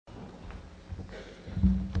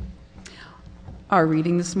Our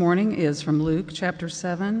reading this morning is from Luke chapter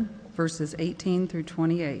 7, verses 18 through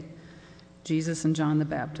 28. Jesus and John the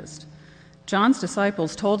Baptist. John's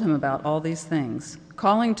disciples told him about all these things.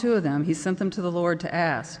 Calling two of them, he sent them to the Lord to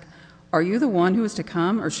ask, "Are you the one who is to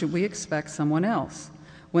come, or should we expect someone else?"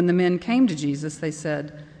 When the men came to Jesus, they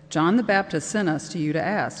said, "John the Baptist sent us to you to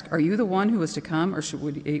ask, are you the one who is to come, or should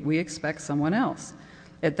we expect someone else?"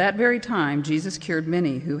 At that very time, Jesus cured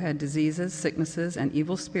many who had diseases, sicknesses, and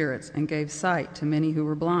evil spirits, and gave sight to many who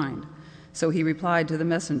were blind. So he replied to the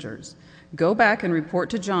messengers, "Go back and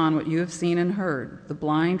report to John what you have seen and heard. The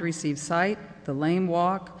blind receive sight, the lame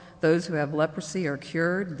walk, those who have leprosy are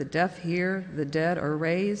cured, the deaf hear, the dead are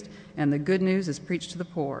raised, and the good news is preached to the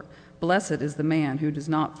poor. Blessed is the man who does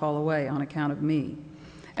not fall away on account of me."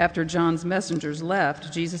 After John's messengers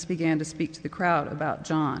left, Jesus began to speak to the crowd about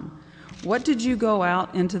John. "What did you go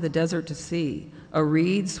out into the desert to see? A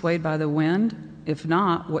reed swayed by the wind? If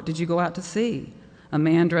not, what did you go out to see? A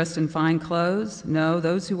man dressed in fine clothes? No,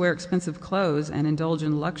 those who wear expensive clothes and indulge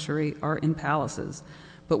in luxury are in palaces.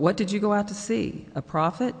 But what did you go out to see? A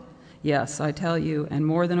prophet? Yes, I tell you, and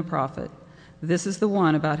more than a prophet. This is the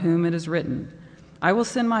one about whom it is written, 'I will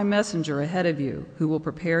send my messenger ahead of you, who will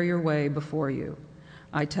prepare your way before you.'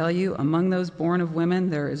 I tell you, among those born of women,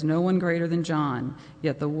 there is no one greater than John,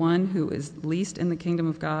 yet the one who is least in the kingdom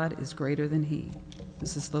of God is greater than he."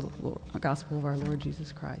 This is the gospel of our Lord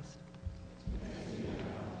Jesus Christ.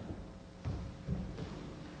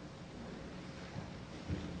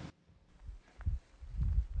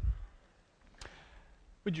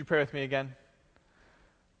 Would you pray with me again?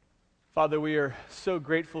 Father, we are so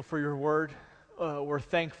grateful for your word. We're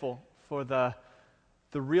thankful for the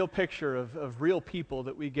real picture of real people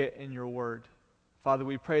that we get in your word. Father,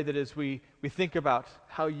 we pray that as we think about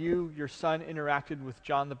how you, your son, interacted with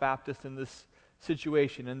John the Baptist in this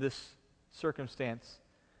situation, in this circumstance,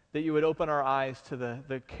 that you would open our eyes to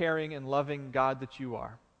the caring and loving God that you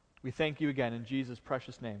are. We thank you again in Jesus'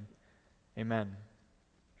 precious name. Amen.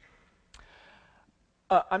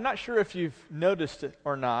 I'm not sure if you've noticed it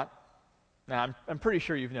or not. Now, I'm pretty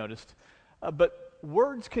sure you've noticed. But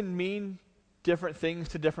words can mean different things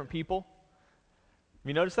to different people. Have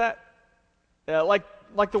you noticed that?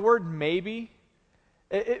 Like the word maybe,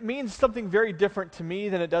 it means something very different to me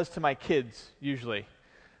than it does to my kids, usually.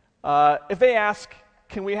 If they ask,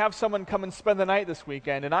 "Can we have someone come and spend the night this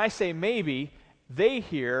weekend?" and I say maybe, they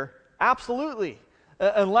hear absolutely.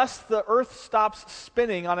 Unless the earth stops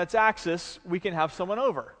spinning on its axis, we can have someone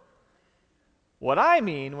over. What I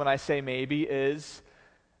mean when I say maybe is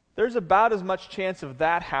there's about as much chance of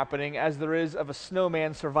that happening as there is of a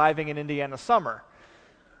snowman surviving in Indiana summer.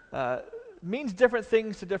 Means different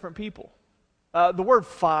things to different people. The word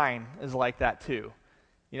fine is like that too.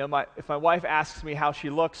 You know, if my wife asks me how she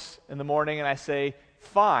looks in the morning and I say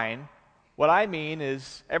fine, what I mean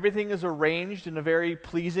is everything is arranged in a very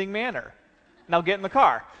pleasing manner. Now get in the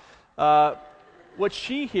car. What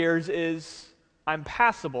she hears is, "I'm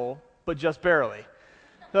passable, but just barely."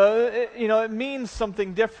 It means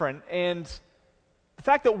something different, and the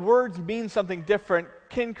fact that words mean something different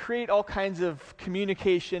can create all kinds of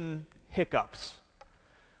communication hiccups,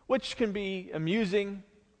 which can be amusing,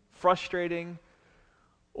 frustrating,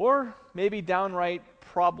 or maybe downright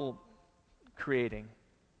problem creating.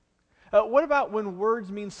 What about when words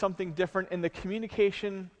mean something different in the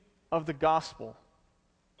communication of the gospel?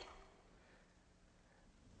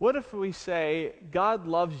 What if we say, God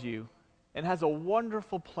loves you and has a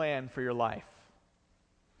wonderful plan for your life?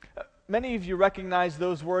 Many of you recognize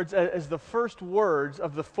those words as the first words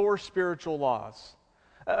of the 4 spiritual laws,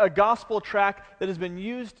 a gospel tract that has been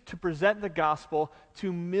used to present the gospel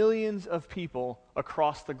to millions of people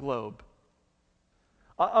across the globe.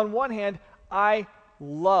 On one hand, I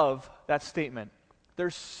love that statement.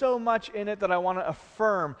 There's so much in it that I want to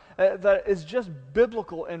affirm that is just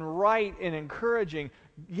biblical and right and encouraging.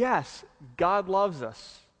 Yes, God loves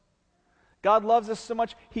us. God loves us so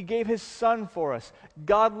much, He gave His Son for us.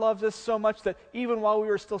 God loves us so much that even while we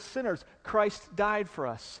were still sinners, Christ died for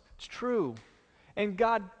us. It's true. And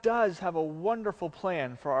God does have a wonderful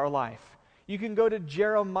plan for our life. You can go to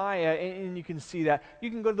Jeremiah and you can see that. You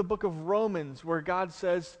can go to the book of Romans where God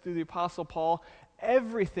says through the Apostle Paul,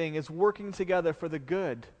 everything is working together for the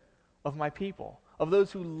good of my people, of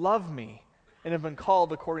those who love me and have been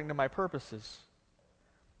called according to my purposes.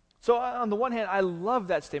 So on the one hand, I love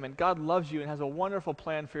that statement. God loves you and has a wonderful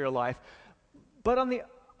plan for your life. But on the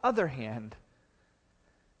other hand,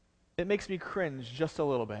 it makes me cringe just a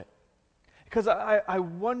little bit. Because I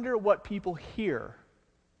wonder what people hear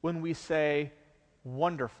when we say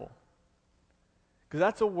wonderful. Because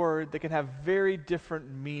that's a word that can have very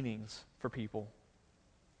different meanings for people.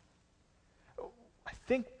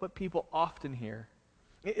 think what people often hear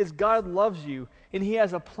is God loves you and he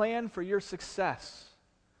has a plan for your success,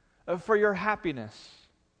 for your happiness.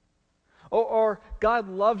 Or God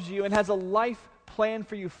loves you and has a life plan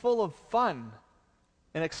for you full of fun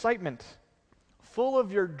and excitement, full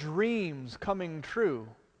of your dreams coming true.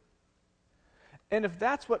 And if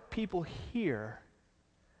that's what people hear,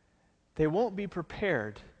 they won't be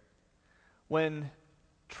prepared when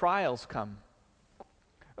trials come,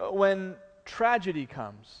 when tragedy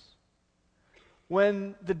comes,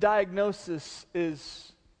 when the diagnosis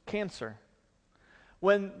is cancer,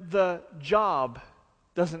 when the job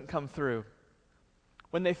doesn't come through,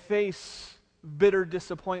 when they face bitter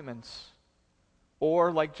disappointments,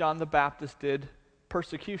 or like John the Baptist did,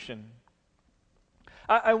 persecution.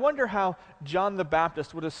 I wonder how John the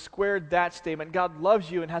Baptist would have squared that statement, God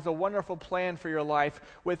loves you and has a wonderful plan for your life,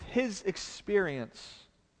 with his experience.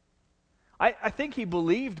 I think he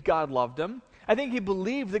believed God loved him. I think he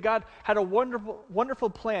believed that God had a wonderful, wonderful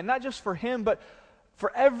plan, not just for him, but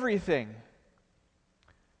for everything.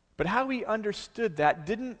 But how he understood that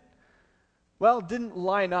didn't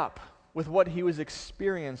line up with what he was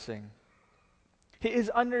experiencing. His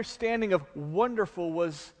understanding of wonderful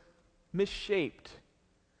was misshaped.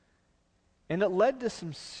 And it led to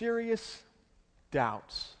some serious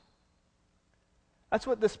doubts. That's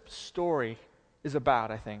what this story is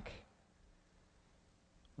about, I think.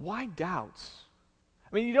 Why doubts?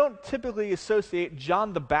 I mean, you don't typically associate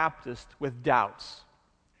John the Baptist with doubts.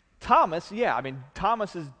 Thomas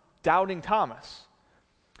is doubting Thomas.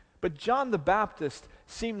 But John the Baptist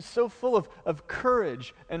seems so full of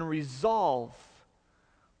courage and resolve.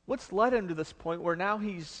 What's led him to this point where now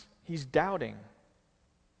he's doubting?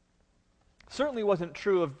 Certainly wasn't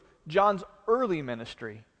true of John's early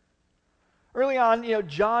ministry. Early on,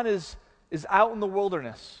 John is out in the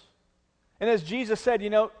wilderness. And as Jesus said,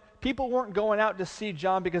 people weren't going out to see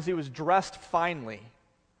John because he was dressed finely.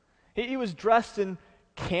 He was dressed in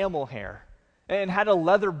camel hair and had a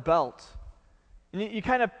leather belt. And you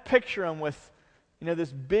kind of picture him with,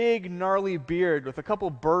 this big, gnarly beard with a couple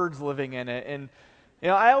birds living in it. And,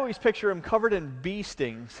 I always picture him covered in bee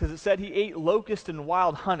stings because it said he ate locust and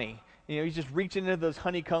wild honey. He's just reaching into those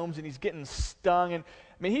honeycombs and he's getting stung. And,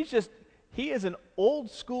 he is an old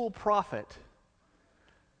school prophet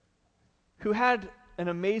who had an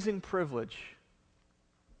amazing privilege.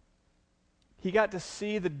 He got to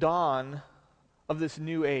see the dawn of this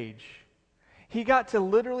new age. He got to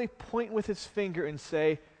literally point with his finger and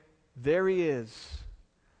say, there he is.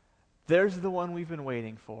 There's the one we've been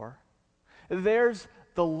waiting for. There's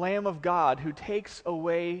the Lamb of God who takes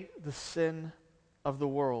away the sin of the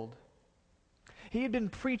world. He had been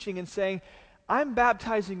preaching and saying, I'm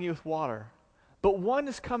baptizing you with water, but one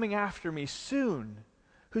is coming after me soon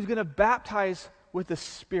who's going to baptize with the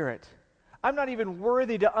Spirit. I'm not even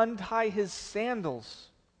worthy to untie his sandals.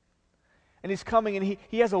 And he's coming and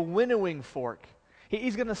he has a winnowing fork.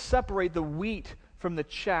 He's going to separate the wheat from the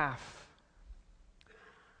chaff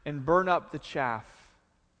and burn up the chaff.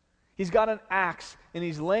 He's got an axe and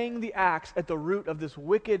he's laying the axe at the root of this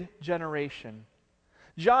wicked generation.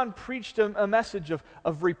 John preached a message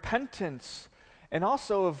of repentance and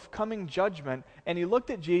also of coming judgment. And he looked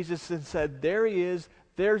at Jesus and said, there he is.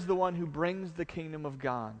 There's the one who brings the kingdom of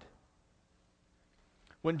God.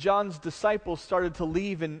 When John's disciples started to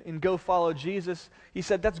leave and go follow Jesus, he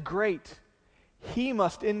said, that's great. He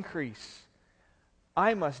must increase.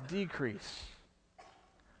 I must decrease.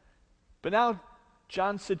 But now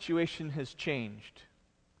John's situation has changed.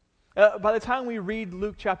 By the time we read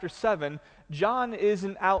Luke chapter 7, John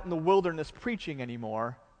isn't out in the wilderness preaching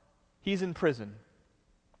anymore. He's in prison.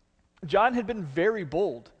 John had been very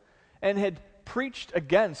bold and had preached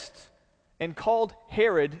against and called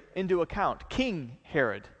Herod into account, King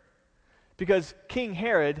Herod, because King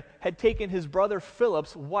Herod had taken his brother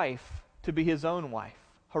Philip's wife to be his own wife.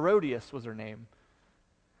 Herodias was her name.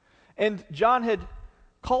 And John had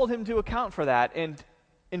called him to account for that and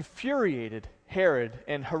infuriated Herod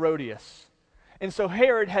and Herodias. And so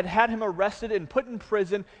Herod had him arrested and put in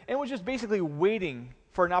prison and was just basically waiting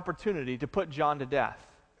for an opportunity to put John to death.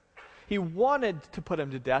 He wanted to put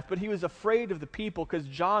him to death, but he was afraid of the people because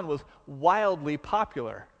John was wildly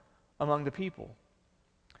popular among the people.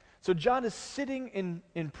 So John is sitting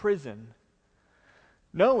in prison,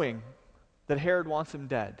 knowing that Herod wants him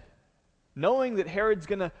dead, knowing that Herod's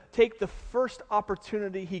going to take the first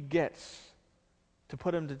opportunity he gets to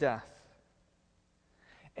put him to death.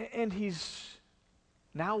 And he's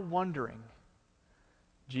now wondering,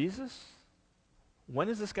 Jesus, when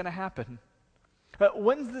is this going to happen?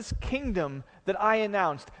 When's this kingdom that I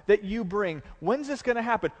announced, that you bring, when's this going to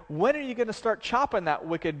happen? When are you going to start chopping that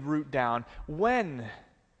wicked root down? When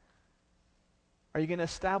are you going to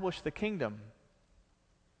establish the kingdom?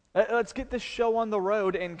 Let's get this show on the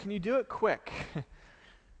road, and can you do it quick?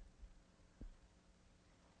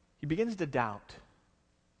 He begins to doubt.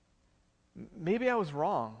 Maybe I was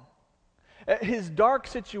wrong. His dark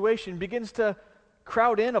situation begins to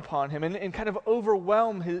crowd in upon him and kind of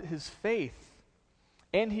overwhelm his faith.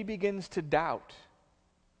 And he begins to doubt.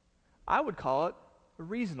 I would call it a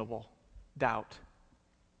reasonable doubt.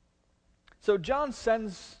 So John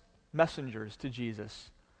sends messengers to Jesus.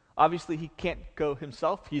 Obviously, he can't go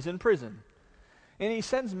himself. He's in prison. And he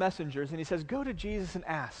sends messengers and he says, go to Jesus and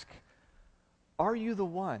ask, are you the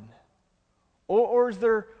one? Or is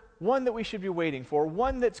there one that we should be waiting for,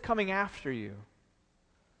 one that's coming after you?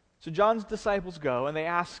 So John's disciples go and they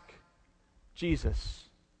ask Jesus.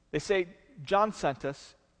 They say, John sent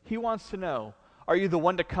us. He wants to know, are you the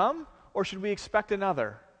one to come, or should we expect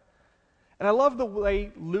another? And I love the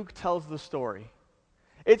way Luke tells the story.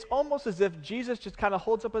 It's almost as if Jesus just kind of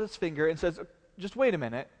holds up his finger and says, just wait a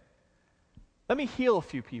minute. Let me heal a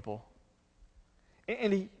few people.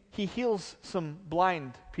 And he heals some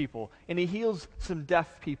blind people, and he heals some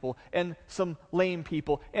deaf people, and some lame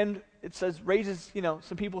people, and it says raises,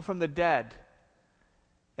 some people from the dead.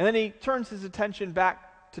 And then he turns his attention back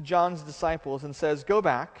to John's disciples and says, go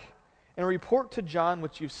back and report to John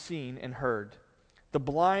what you've seen and heard. The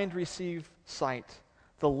blind receive sight,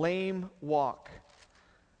 the lame walk.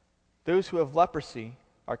 Those who have leprosy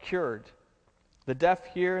are cured. The deaf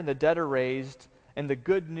hear and the dead are raised, and the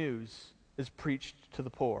good news is preached to the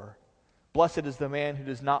poor. Blessed is the man who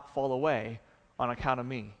does not fall away on account of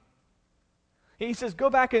me. And he says, go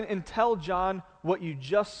back and tell John what you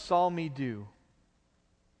just saw me do.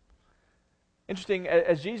 Interesting,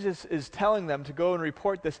 as Jesus is telling them to go and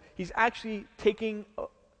report this, he's actually taking a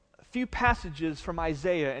few passages from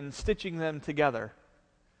Isaiah and stitching them together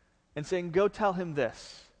and saying, go tell him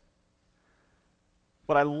this.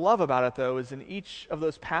 What I love about it, though, is in each of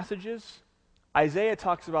those passages, Isaiah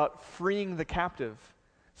talks about freeing the captive,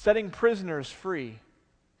 setting prisoners free.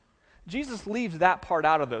 Jesus leaves that part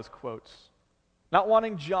out of those quotes, not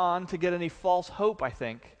wanting John to get any false hope, I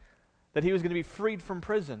think, that he was going to be freed from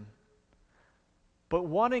prison, but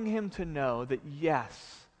wanting him to know that,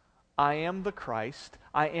 yes, I am the Christ,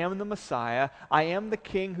 I am the Messiah, I am the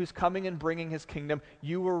King who's coming and bringing his kingdom.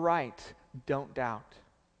 You were right. Don't doubt.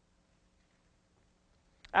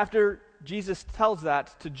 After Jesus tells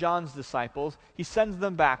that to John's disciples, he sends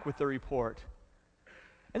them back with the report.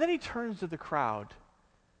 And then he turns to the crowd,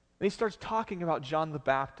 and he starts talking about John the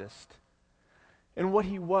Baptist and what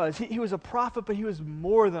he was. He was a prophet, but he was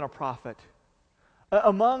more than a prophet.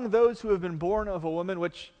 Among those who have been born of a woman,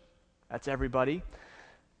 which, that's everybody,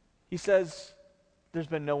 he says, there's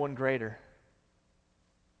been no one greater.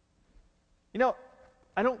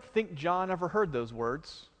 I don't think John ever heard those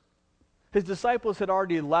words. His disciples had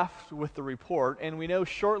already left with the report, and we know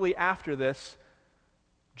shortly after this,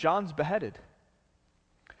 John's beheaded.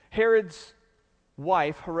 Herod's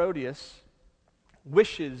wife, Herodias,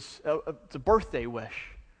 wishes, it's a birthday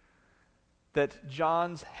wish, that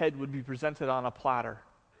John's head would be presented on a platter.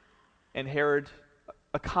 And Herod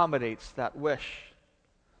accommodates that wish.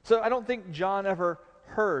 So I don't think John ever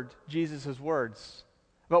heard Jesus' words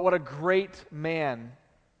about what a great man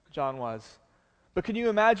John was. But can you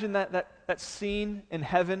imagine that scene in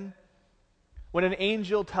heaven when an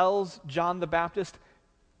angel tells John the Baptist,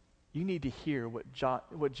 you need to hear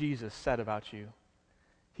what Jesus said about you.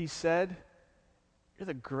 He said, you're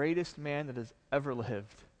the greatest man that has ever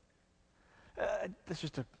lived. That's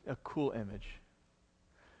just a cool image.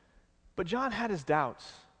 But John had his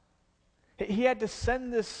doubts. He had to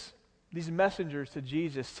send these messengers to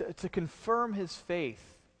Jesus to confirm his faith.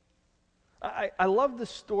 I love this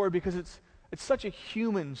story because it's such a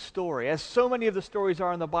human story. As so many of the stories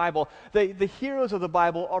are in the Bible, the heroes of the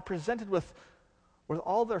Bible are presented with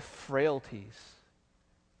all their frailties.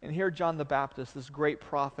 And here John the Baptist, this great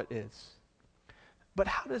prophet, is. But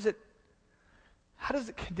how does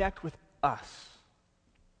it connect with us?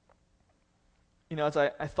 As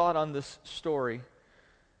I thought on this story,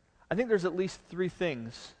 I think there's at least three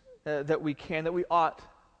things that we ought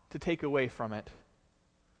to take away from it.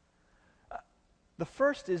 The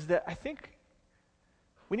first is that I think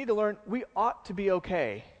we need to learn we ought to be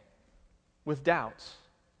okay with doubts.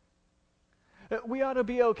 We ought to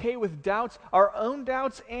be okay with doubts, our own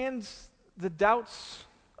doubts and the doubts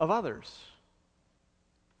of others.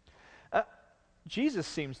 Jesus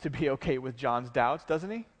seems to be okay with John's doubts, doesn't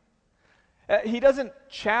he? He doesn't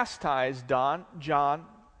chastise John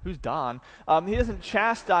Who's Don? He doesn't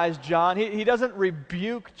chastise John. He doesn't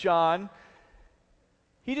rebuke John.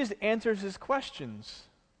 He just answers his questions.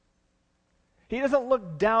 He doesn't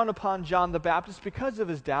look down upon John the Baptist because of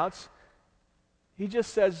his doubts. He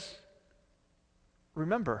just says,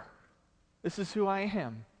 remember, this is who I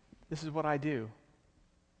am. This is what I do.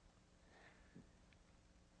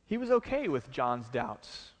 He was okay with John's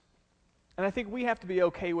doubts. And I think we have to be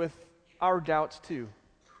okay with our doubts too.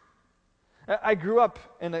 I grew up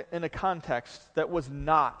in a context that was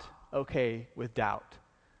not okay with doubt.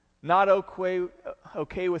 Not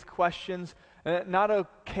okay with questions, not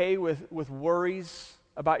okay with worries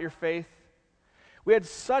about your faith. We had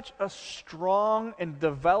such a strong and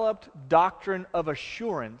developed doctrine of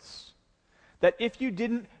assurance that if you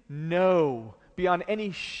didn't know beyond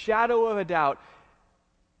any shadow of a doubt,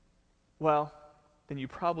 well, then you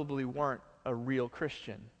probably weren't a real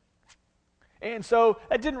Christian. And so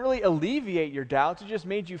that didn't really alleviate your doubts. It just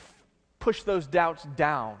made you push those doubts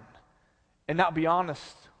down and not be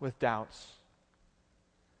honest with doubts.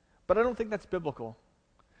 But I don't think that's biblical.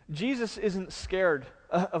 Jesus isn't scared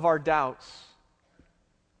of our doubts.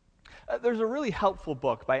 There's a really helpful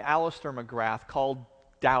book by Alistair McGrath called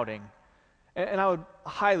Doubting, and I would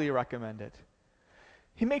highly recommend it.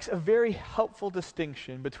 He makes a very helpful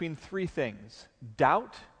distinction between three things: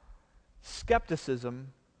 doubt, skepticism,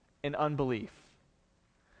 and unbelief.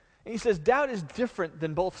 And he says doubt is different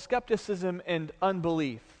than both skepticism and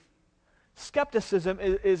unbelief. Skepticism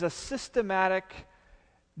is a systematic,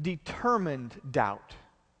 determined doubt.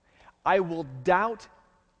 I will doubt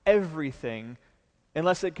everything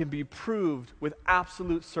unless it can be proved with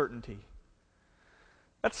absolute certainty.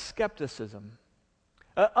 That's skepticism.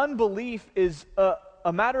 Unbelief is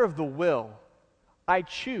a matter of the will. I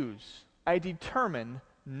choose, I determine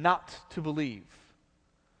not to believe.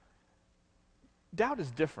 Doubt is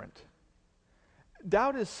different.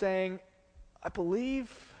 Doubt is saying, I believe,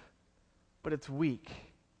 but it's weak.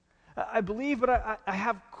 I believe, but I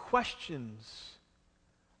have questions.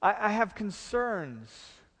 I have concerns.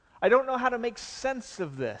 I don't know how to make sense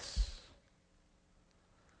of this.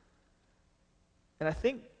 And I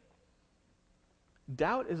think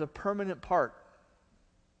doubt is a permanent part,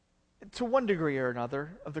 to one degree or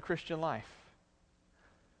another, of the Christian life.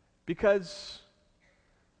 Because,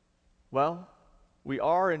 well, we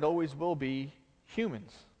are and always will be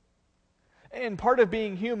humans. And part of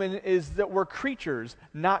being human is that we're creatures,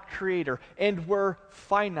 not creator. And we're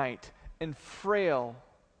finite and frail.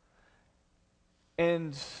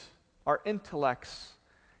 And our intellects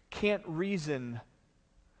can't reason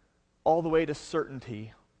all the way to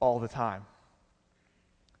certainty all the time.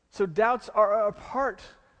 So doubts are a part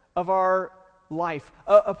of our life,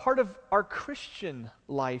 a part of our Christian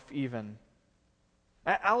life even.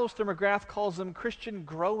 Alistair McGrath calls them Christian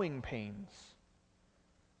growing pains.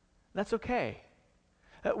 That's okay.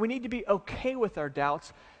 We need to be okay with our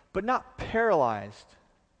doubts, but not paralyzed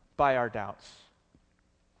by our doubts.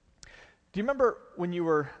 Do you remember when you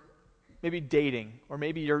were maybe dating, or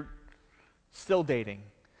maybe you're still dating,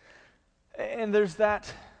 and there's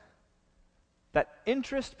that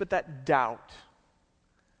interest, but that doubt?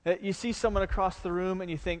 You see someone across the room and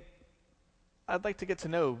you think, I'd like to get to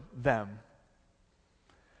know them.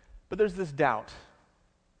 But there's this doubt.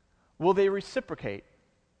 Will they reciprocate?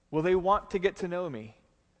 Will they want to get to know me?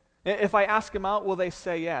 If I ask them out, will they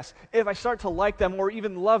say yes? If I start to like them or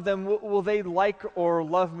even love them, will they like or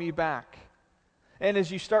love me back? And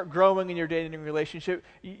as you start growing in your dating relationship,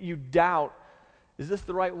 you doubt, is this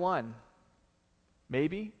the right one?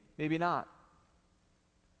 Maybe, maybe not.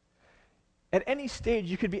 At any stage,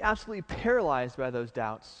 you could be absolutely paralyzed by those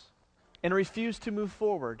doubts and refuse to move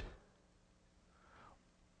forward.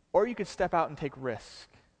 Or you could step out and take risk.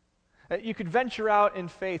 You could venture out in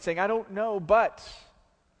faith saying, I don't know, but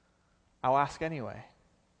I'll ask anyway.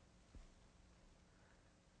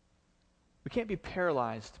 We can't be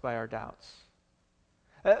paralyzed by our doubts.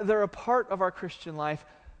 They're a part of our Christian life,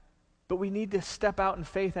 but we need to step out in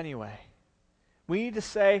faith anyway. We need to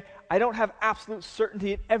say, I don't have absolute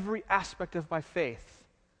certainty in every aspect of my faith,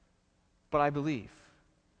 but I believe.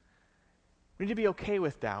 We need to be okay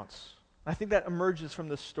with doubts. I think that emerges from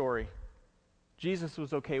this story. Jesus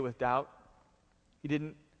was okay with doubt. He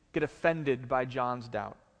didn't get offended by John's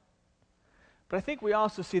doubt. But I think we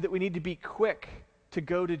also see that we need to be quick to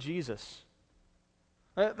go to Jesus.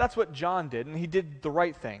 That's what John did, and he did the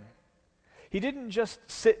right thing. He didn't just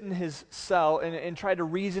sit in his cell and try to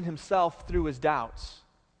reason himself through his doubts.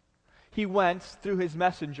 He went through his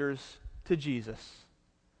messengers to Jesus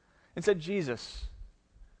and said, Jesus,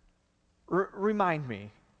 remind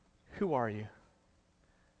me, who are you?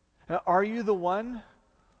 Are you the one,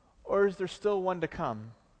 or is there still one to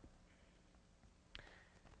come?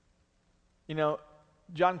 You know,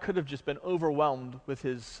 John could have just been overwhelmed with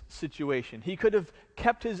his situation. He could have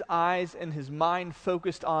kept his eyes and his mind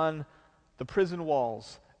focused on the prison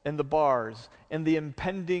walls and the bars and the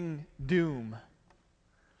impending doom.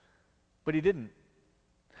 But he didn't.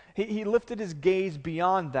 He lifted his gaze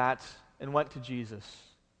beyond that and went to Jesus.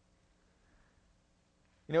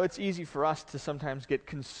 You know, it's easy for us to sometimes get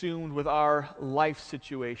consumed with our life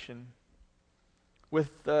situation,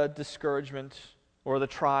 with the discouragement or the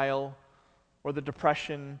trial or the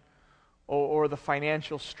depression or the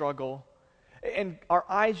financial struggle. And our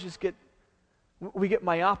eyes just get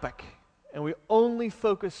myopic, and we only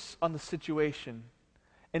focus on the situation.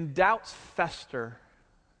 And doubts fester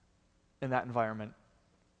in that environment.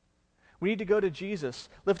 We need to go to Jesus,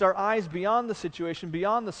 lift our eyes beyond the situation,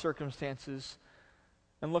 beyond the circumstances,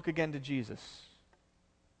 and look again to Jesus.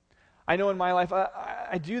 I know in my life,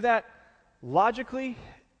 I do that logically,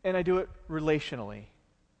 and I do it relationally.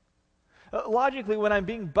 Logically, when I'm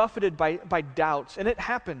being buffeted by doubts, and it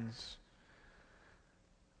happens,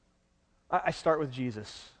 I start with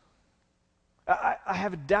Jesus. I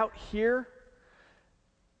have a doubt here,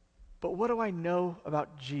 but what do I know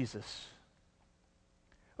about Jesus?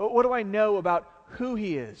 What do I know about who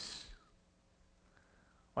he is?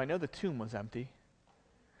 Well, I know the tomb was empty.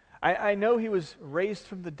 I know he was raised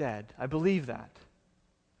from the dead. I believe that.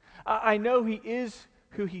 I know he is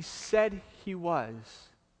who he said he was.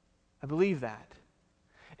 I believe that.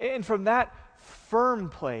 And from that firm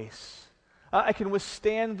place, I can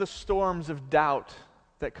withstand the storms of doubt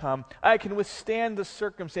that come. I can withstand the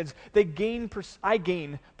circumstances. I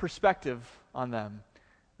gain perspective on them.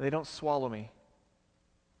 They don't swallow me.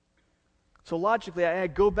 So logically, I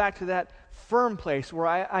go back to that firm place where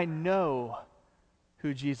I know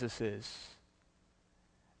who Jesus is.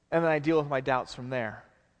 And then I deal with my doubts from there.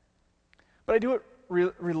 But I do it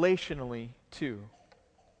relationally too.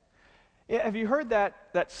 Yeah, have you heard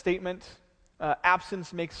that statement,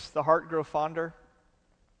 absence makes the heart grow fonder?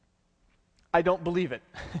 I don't believe it.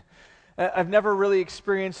 I've never really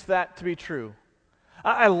experienced that to be true.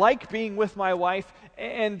 I like being with my wife,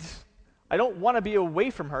 and I don't want to be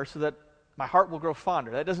away from her so that my heart will grow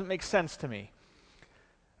fonder. That doesn't make sense to me.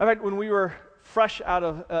 In fact, when we were fresh out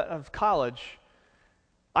of college,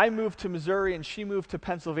 I moved to Missouri and she moved to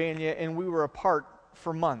Pennsylvania, and we were apart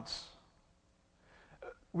for months.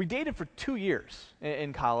 We dated for 2 years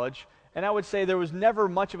in college, and I would say there was never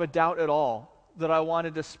much of a doubt at all that I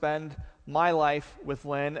wanted to spend my life with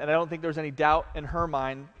Lynn, and I don't think there was any doubt in her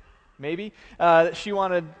mind, maybe, that she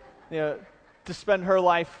wanted to spend her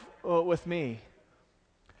life with me.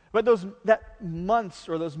 But those months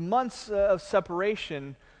of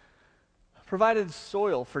separation provided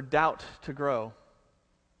soil for doubt to grow.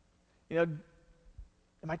 Am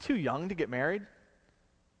I too young to get married?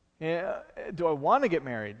 Do I want to get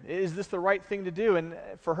married? Is this the right thing to do? And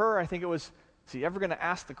for her, I think it was, is he ever going to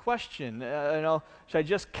ask the question? Should I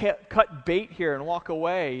just cut bait here and walk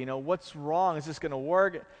away? What's wrong? Is this going to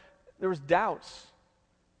work? There was doubts.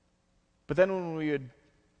 But then when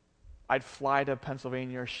I'd fly to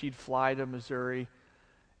Pennsylvania or she'd fly to Missouri, and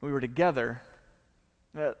we were together,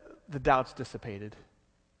 the doubts dissipated.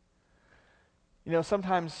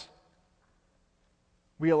 Sometimes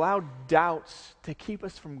we allow doubts to keep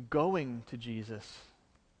us from going to Jesus.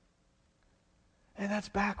 And that's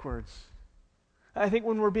backwards. I think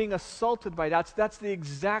when we're being assaulted by doubts, that's the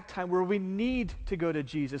exact time where we need to go to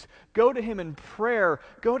Jesus. Go to him in prayer.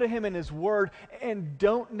 Go to him in his word. And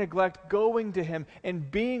don't neglect going to him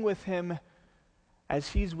and being with him as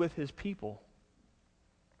he's with his people.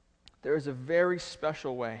 There is a very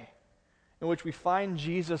special way in which we find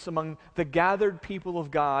Jesus among the gathered people of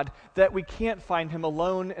God that we can't find him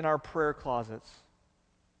alone in our prayer closets.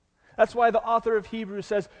 That's why the author of Hebrews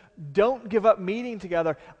says, don't give up meeting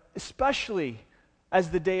together, especially as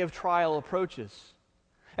the day of trial approaches.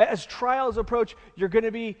 As trials approach, you're going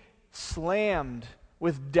to be slammed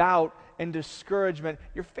with doubt and discouragement.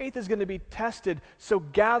 Your faith is going to be tested, so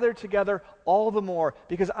gather together all the more,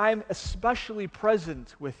 because I'm especially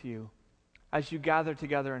present with you as you gather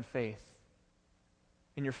together in faith.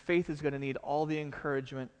 And your faith is going to need all the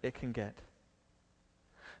encouragement it can get.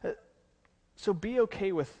 So be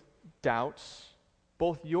okay with doubts,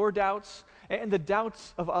 both your doubts and the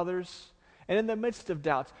doubts of others. And in the midst of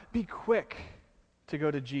doubts, be quick to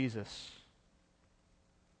go to Jesus.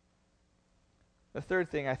 The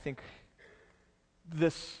third thing I think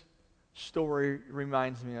this story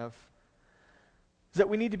reminds me of is that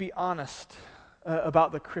we need to be honest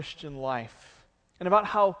about the Christian life and about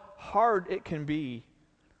how hard it can be,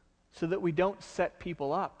 so that we don't set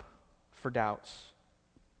people up for doubts.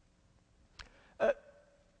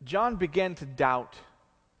 John began to doubt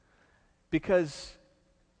because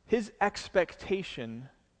his expectation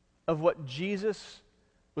of what Jesus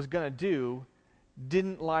was going to do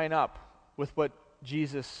didn't line up with what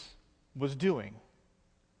Jesus was doing.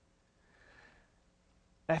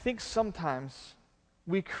 And I think sometimes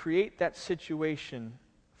we create that situation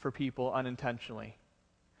for people unintentionally.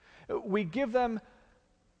 We give them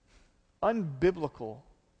unbiblical,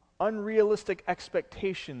 unrealistic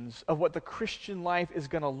expectations of what the Christian life is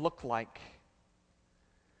going to look like.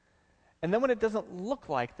 And then when it doesn't look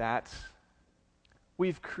like that,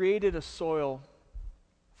 we've created a soil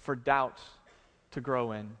for doubt to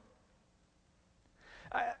grow in.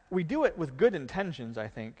 We do it with good intentions, I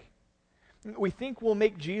think. We think we'll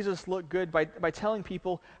make Jesus look good by telling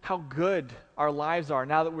people how good our lives are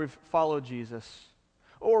now that we've followed Jesus.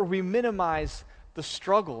 Or we minimize the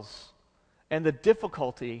struggles and the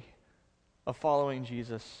difficulty of following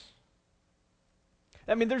Jesus.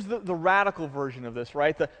 I mean, there's the radical version of this,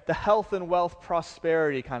 right? The health and wealth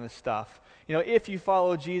prosperity kind of stuff. You know, if you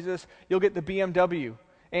follow Jesus, you'll get the BMW,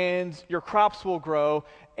 and your crops will grow,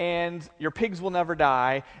 and your pigs will never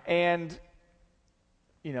die, and,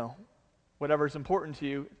 you know, whatever's important to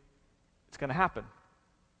you, it's going to happen.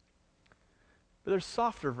 But there's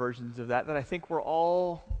softer versions of that I think we're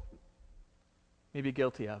all maybe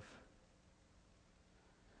guilty of.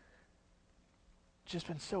 It's just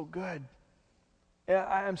been so good.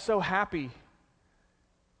 I'm so happy.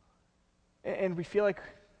 And we feel like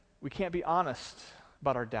we can't be honest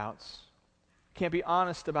about our doubts. Can't be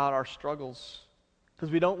honest about our struggles because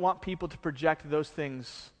we don't want people to project those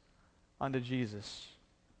things onto Jesus.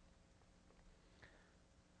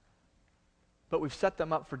 But we've set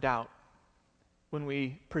them up for doubt when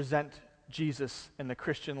we present Jesus and the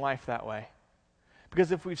Christian life that way.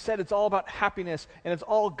 Because if we've said it's all about happiness and it's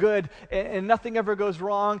all good and nothing ever goes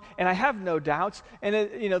wrong and I have no doubts and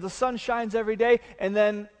the sun shines every day, and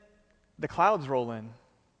then the clouds roll in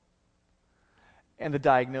and the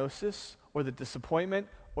diagnosis or the disappointment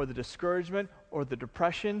or the discouragement or the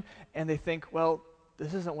depression, and they think, well,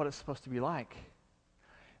 this isn't what it's supposed to be like.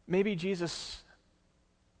 Maybe Jesus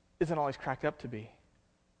isn't always cracked up to be.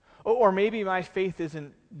 Or maybe my faith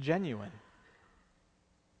isn't genuine.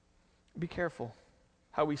 Be careful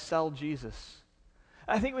how we sell Jesus.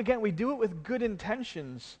 I think, again, we do it with good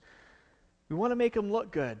intentions. We want to make him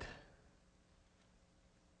look good.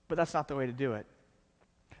 But that's not the way to do it.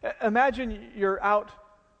 Imagine you're out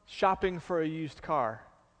shopping for a used car.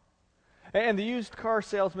 And the used car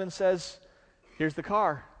salesman says, here's the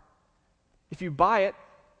car. If you buy it,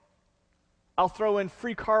 I'll throw in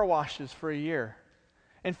free car washes for a year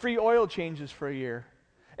and free oil changes for a year.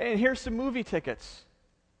 And here's some movie tickets.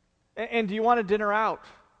 And do you want a dinner out?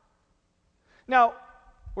 Now,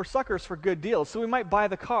 we're suckers for good deals, so we might buy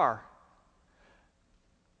the car.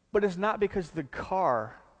 But it's not because the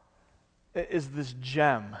car is this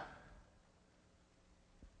gem.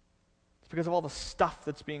 It's because of all the stuff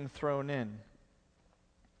that's being thrown in.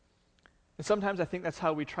 And sometimes I think that's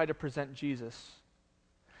how we try to present Jesus.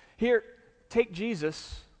 Here, take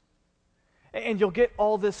Jesus, and you'll get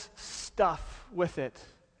all this stuff with it.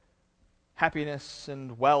 Happiness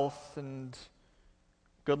and wealth and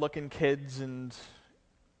good-looking kids and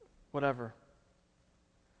whatever.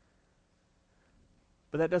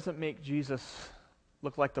 But that doesn't make Jesus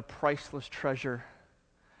look like the priceless treasure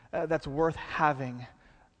that's worth having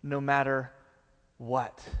no matter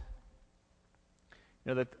what.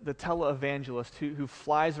 You know, the televangelist who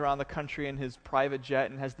flies around the country in his private jet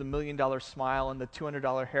and has the $1 million smile and the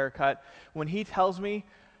 $200 haircut, when he tells me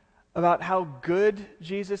about how good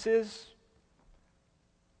Jesus is,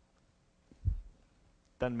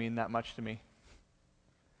 doesn't mean that much to me.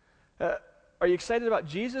 Are you excited about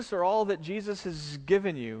Jesus or all that Jesus has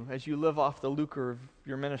given you as you live off the lucre of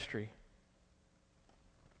your ministry?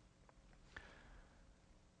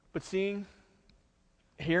 But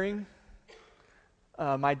hearing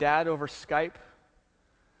my dad over Skype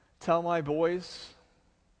tell my boys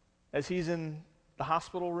as he's in the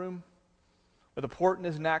hospital room with a port in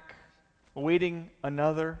his neck, awaiting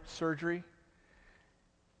another surgery,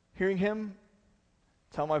 hearing him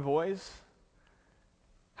tell my boys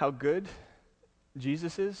how good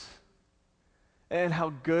Jesus is and how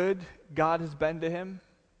good God has been to him,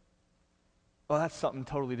 well, that's something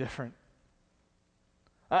totally different.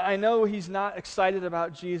 I know he's not excited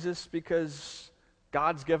about Jesus because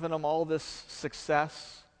God's given him all this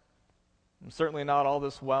success, and certainly not all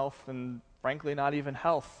this wealth, and frankly, not even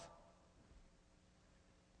health.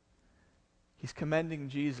 He's commending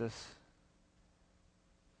Jesus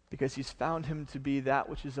because he's found him to be that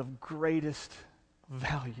which is of greatest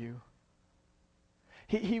value.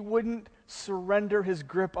 He wouldn't surrender his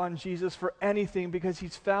grip on Jesus for anything because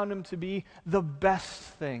he's found him to be the best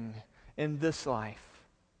thing in this life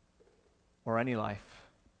or any life.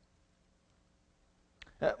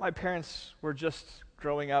 My parents were just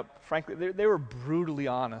growing up, frankly, they were brutally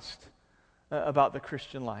honest about the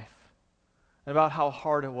Christian life, and about how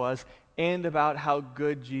hard it was, and about how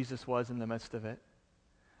good Jesus was in the midst of it.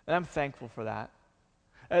 And I'm thankful for that.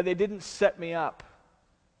 They didn't set me up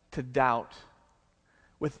to doubt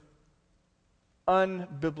with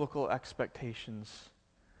unbiblical expectations.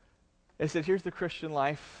 They said, here's the Christian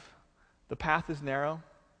life. The path is narrow.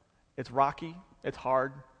 It's rocky. It's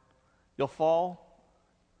hard. You'll fall.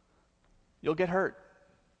 You'll get hurt.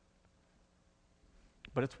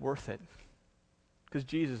 But it's worth it. Because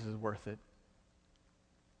Jesus is worth it.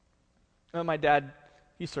 My dad,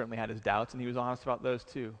 he certainly had his doubts, and he was honest about those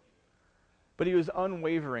too. But he was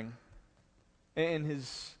unwavering in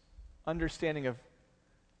his understanding of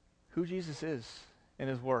who Jesus is and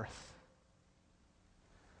his worth.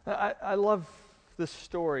 I love this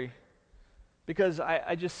story because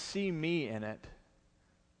I just see me in it.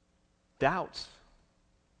 Doubts.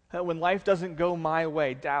 When life doesn't go my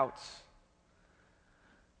way, doubts.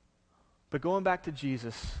 But going back to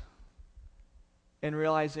Jesus and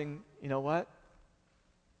realizing, you know what?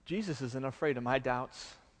 Jesus isn't afraid of my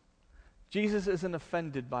doubts. Jesus isn't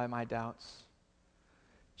offended by my doubts.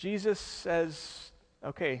 Jesus says,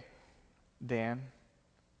 okay, Dan,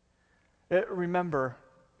 remember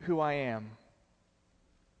who I am.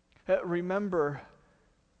 Remember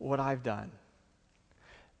what I've done.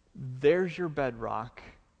 There's your bedrock.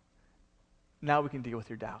 Now we can deal with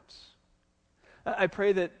your doubts. I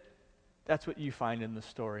pray that that's what you find in the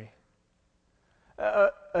story.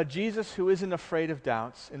 A Jesus who isn't afraid of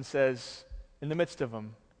doubts and says, in the midst of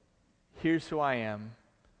them, here's who I am.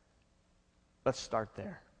 Let's start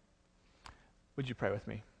there. Would you pray with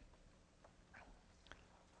me?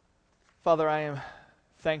 Father, I am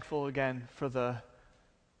thankful again for the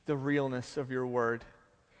realness of your word.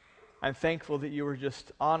 I'm thankful that you were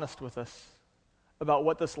just honest with us about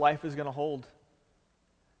what this life is going to hold,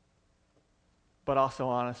 but also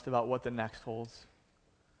honest about what the next holds.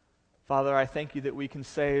 Father, I thank you that we can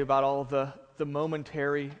say about all the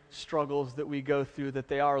momentary struggles that we go through that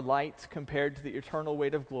they are light compared to the eternal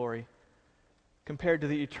weight of glory, compared to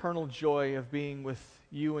the eternal joy of being with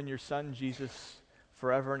you and your Son, Jesus,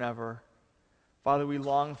 forever and ever. Father, we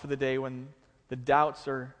long for the day when the doubts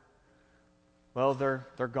are, well,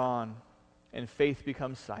 they're gone, and faith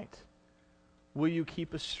becomes sight. Will you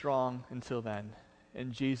keep us strong until then?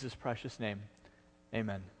 In Jesus' precious name,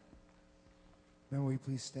 amen. May we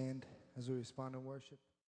please stand as we respond in worship?